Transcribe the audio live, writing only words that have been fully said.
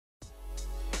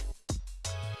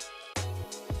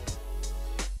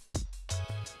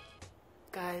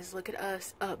guys, look at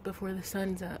us up before the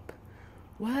sun's up.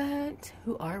 What?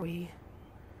 Who are we?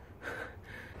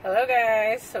 Hello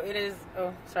guys. So it is,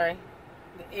 oh sorry,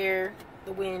 the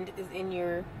wind is in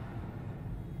your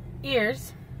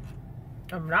ears.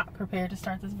 I'm not prepared to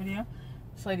start this video.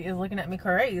 This lady is looking at me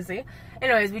crazy.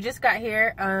 Anyways, we just got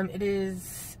here. It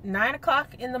is 9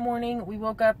 o'clock in the morning. We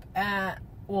woke up at,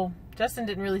 well, Justin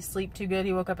didn't really sleep too good.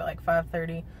 He woke up at like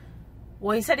 5:30.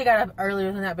 Well, he said he got up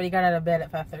earlier than that, but he got out of bed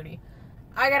at 5:30.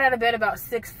 I got out of bed about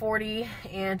 6:40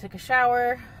 and took a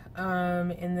shower.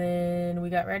 And then we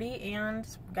got ready and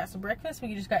got some breakfast.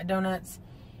 We just got donuts.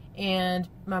 And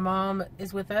my mom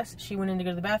is with us. She went in to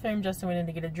go to the bathroom. Justin went in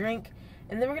to get a drink.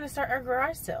 And then we're going to start our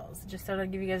garage sales. Just thought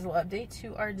I'd give you guys a little update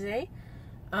to our day.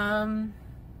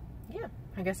 Yeah,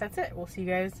 I guess that's it. We'll see you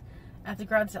guys at the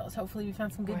garage sales. Hopefully we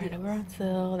found some good deals. Garage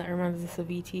sale. That reminds us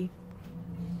of ET.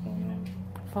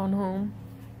 Phone home.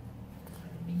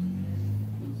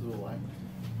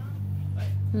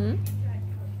 Hmm?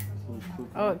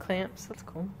 Oh, it clamps. That's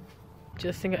cool.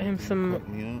 Justin got him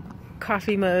some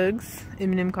coffee mugs.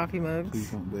 M&M coffee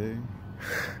mugs.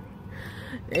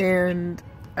 And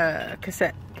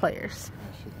cassette players.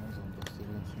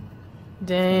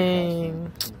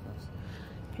 Dang.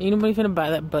 Ain't nobody finna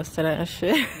buy that busted ass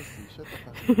shit.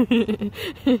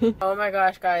 Oh my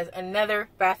gosh, guys. Another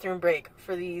bathroom break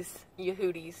for these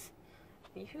Yehudis.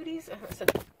 Yehudis?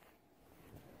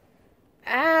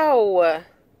 Ow!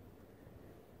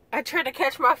 I tried to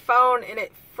catch my phone and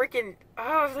it freaking, oh,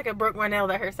 I was like, I broke my nail.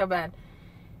 That hurt so bad.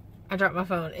 I dropped my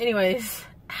phone. Anyways,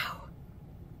 ow.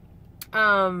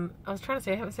 I was trying to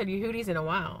say, I haven't said Yehudis in a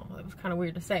while. That was kind of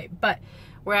weird to say. But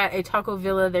we're at a Taco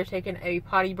Villa. They're taking a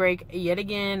potty break yet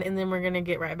again. And then we're going to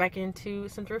get right back into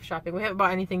some thrift shopping. We haven't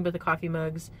bought anything but the coffee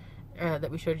mugs that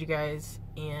we showed you guys.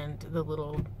 And the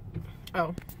little,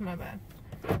 oh, my bad.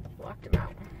 Locked them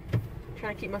out. I'm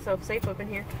trying to keep myself safe up in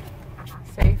here.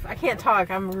 Safe. I can't talk.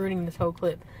 I'm ruining this whole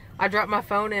clip. I dropped my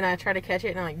phone and I tried to catch it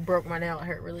and I like broke my nail. It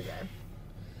hurt really bad.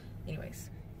 Anyways.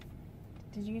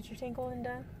 Did you get your tinkle and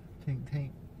done? Tink.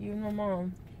 You and my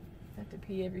mom have to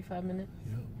pee every 5 minutes.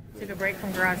 Yep. Took a break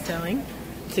from garage selling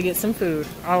to get some food.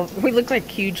 We look like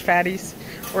huge fatties.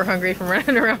 We're hungry from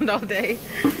running around all day.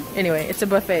 Anyway, it's a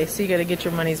buffet, so you gotta get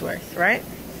your money's worth, right?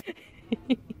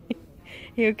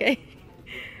 You okay?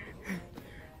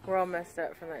 We're all messed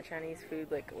up from that Chinese food.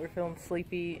 Like, we're feeling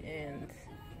sleepy and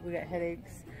we got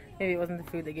headaches. Maybe it wasn't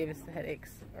the food that gave us the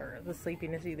headaches or the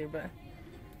sleepiness either, but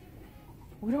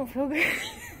we don't feel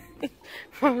good.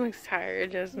 Mom looks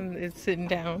tired. Justin is sitting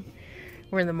down.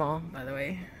 We're in the mall, by the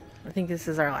way. I think this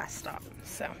is our last stop,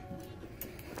 so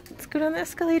let's go down the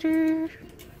escalator.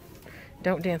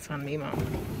 Don't dance on me, Mom.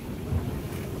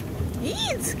 Eee,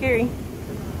 it's scary.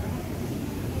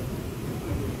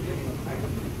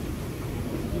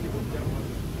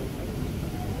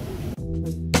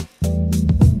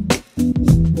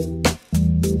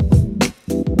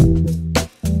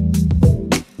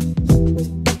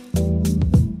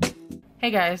 Hey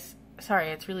guys, sorry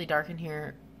it's really dark in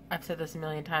here. I've said this a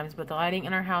million times, but the lighting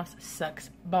in our house sucks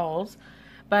balls.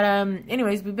 But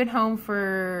anyways, we've been home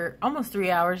for almost 3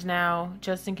 hours now.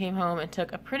 Justin came home and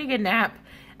took a pretty good nap.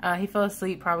 He fell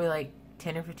asleep probably like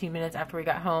 10 or 15 minutes after we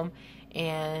got home,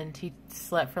 and he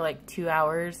slept for like 2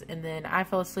 hours, and then I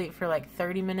fell asleep for like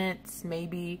 30 minutes,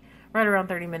 maybe right around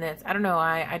 30 minutes. I don't know,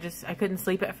 I couldn't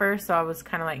sleep at first, so I was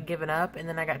kind of like giving up, and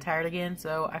then I got tired again,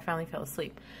 so I finally fell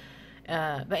asleep.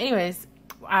 But anyways,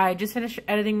 I just finished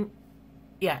editing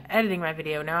my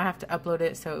video. Now I have to upload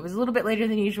it, so it was a little bit later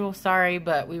than usual. Sorry,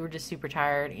 but we were just super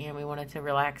tired and we wanted to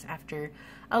relax after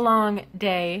a long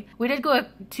day. We did go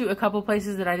to a couple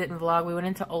places that I didn't vlog. We went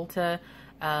into Ulta.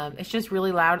 It's just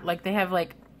really loud. Like, they have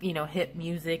like, you know, hip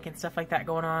music and stuff like that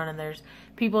going on, and there's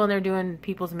people in there doing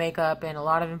people's makeup and a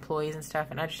lot of employees and stuff,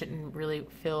 and I just didn't really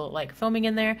feel like filming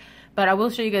in there. But I will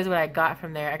show you guys what I got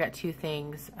from there. I got 2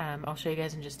 things. I'll show you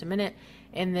guys in just a minute.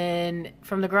 And then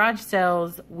from the garage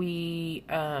sales, we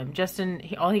Justin,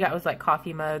 all he got was like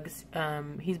coffee mugs.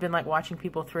 He's been like watching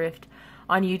people thrift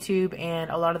on YouTube, and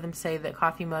a lot of them say that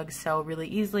coffee mugs sell really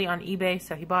easily on eBay,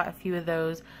 so he bought a few of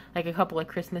those, like a couple of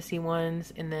Christmassy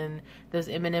ones, and then those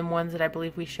M&M ones that I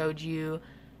believe we showed you,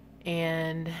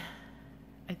 and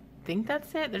I think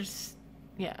that's it.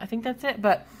 Yeah, I think that's it.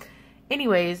 But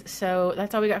anyways, so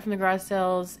that's all we got from the garage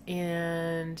sales,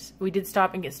 and we did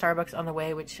stop and get Starbucks on the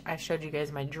way, which I showed you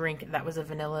guys my drink. That was a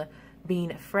vanilla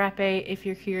bean frappe, if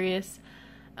you're curious.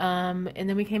 And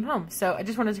then we came home. So I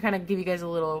just wanted to kind of give you guys a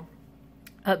little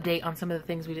update on some of the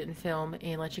things we didn't film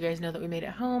and let you guys know that we made it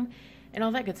home and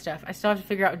all that good stuff. I still have to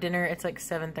figure out dinner. It's like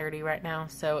 7:30 right now,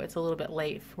 so it's a little bit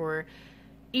late for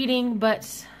eating,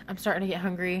 but I'm starting to get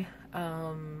hungry.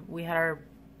 We had our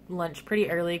lunch pretty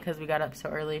early because we got up so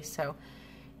early. So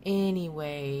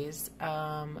anyways,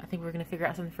 I think we're gonna figure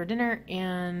out something for dinner,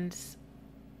 and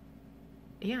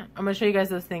yeah, I'm gonna show you guys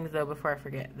those things though before I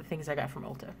forget, the things I got from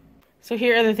Ulta. So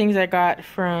here are the things I got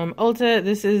from Ulta.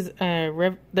 This is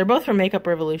they're both from Makeup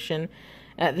Revolution.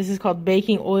 This is called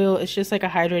baking oil. It's just like a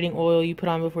hydrating oil you put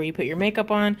on before you put your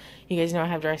makeup on. You guys know I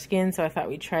have dry skin, so I thought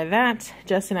we'd try that.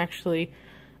 Justin actually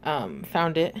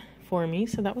found it for me,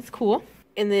 so that was cool.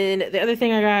 And then the other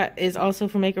thing I got is also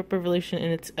from Makeup Revolution,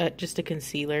 and it's just a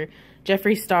concealer.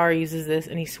 Jeffree Star uses this,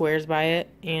 and he swears by it.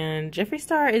 And Jeffree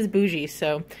Star is bougie,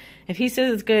 so if he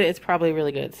says it's good, it's probably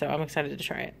really good. So I'm excited to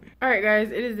try it. Alright guys,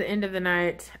 it is the end of the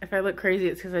night. If I look crazy,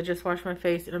 it's because I just washed my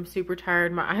face, and I'm super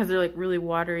tired. My eyes are like really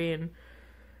watery, and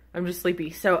I'm just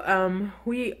sleepy. So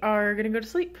we are gonna go to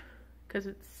sleep because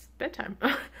it's bedtime.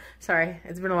 Sorry,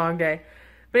 it's been a long day.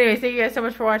 But anyway, thank you guys so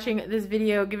much for watching this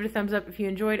video. Give it a thumbs up if you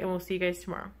enjoyed, and we'll see you guys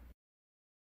tomorrow.